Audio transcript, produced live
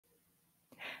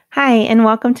Hi, and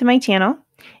welcome to my channel.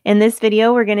 In this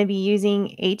video, we're going to be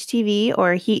using HTV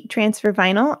or heat transfer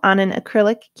vinyl on an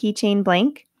acrylic keychain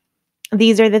blank.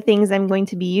 These are the things I'm going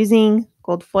to be using: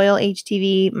 gold foil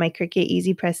HTV, my Cricut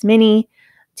EasyPress Mini,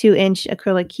 2-inch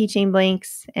acrylic keychain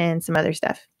blanks, and some other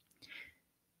stuff.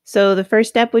 So the first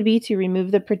step would be to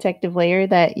remove the protective layer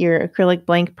that your acrylic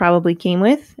blank probably came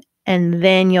with, and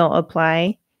then you'll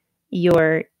apply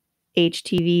your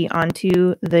HTV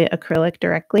onto the acrylic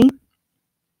directly.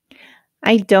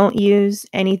 I don't use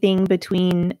anything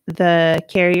between the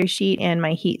carrier sheet and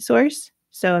my heat source.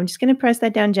 So I'm just going to press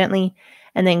that down gently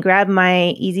and then grab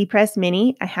my EasyPress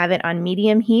Mini. I have it on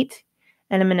medium heat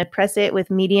and I'm going to press it with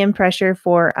medium pressure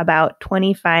for about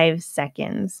 25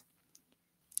 seconds.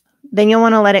 Then you'll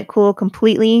want to let it cool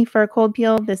completely for a cold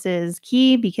peel. This is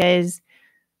key because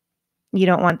you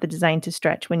don't want the design to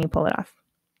stretch when you pull it off.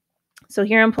 So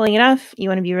here I'm pulling it off. You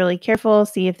want to be really careful,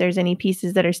 see if there's any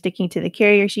pieces that are sticking to the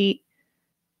carrier sheet.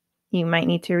 You might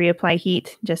need to reapply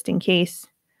heat just in case,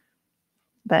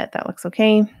 but that looks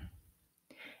okay.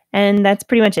 And that's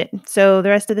pretty much it. So the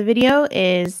rest of the video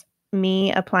is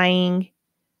me applying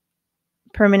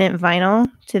permanent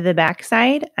vinyl to the back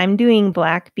side. I'm doing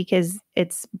black because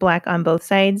it's black on both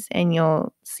sides, and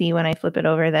you'll see when I flip it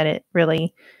over that it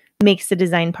really makes the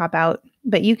design pop out.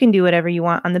 But you can do whatever you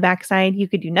want on the back side. You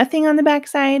could do nothing on the back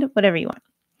side, whatever you want.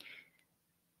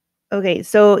 Okay,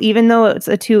 so even though it's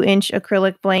a 2-inch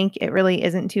acrylic blank, it really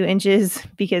isn't 2 inches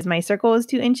because my circle is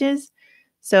 2 inches.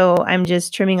 So I'm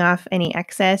just trimming off any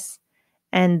excess.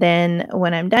 And then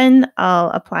when I'm done, I'll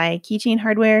apply keychain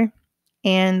hardware.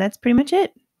 And that's pretty much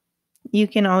it. You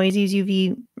can always use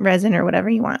UV resin or whatever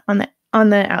you want on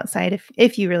the outside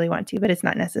if you really want to, but it's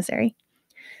not necessary.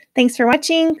 Thanks for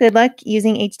watching. Good luck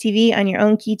using HTV on your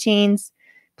own keychains.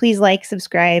 Please like,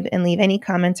 subscribe, and leave any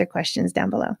comments or questions down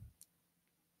below.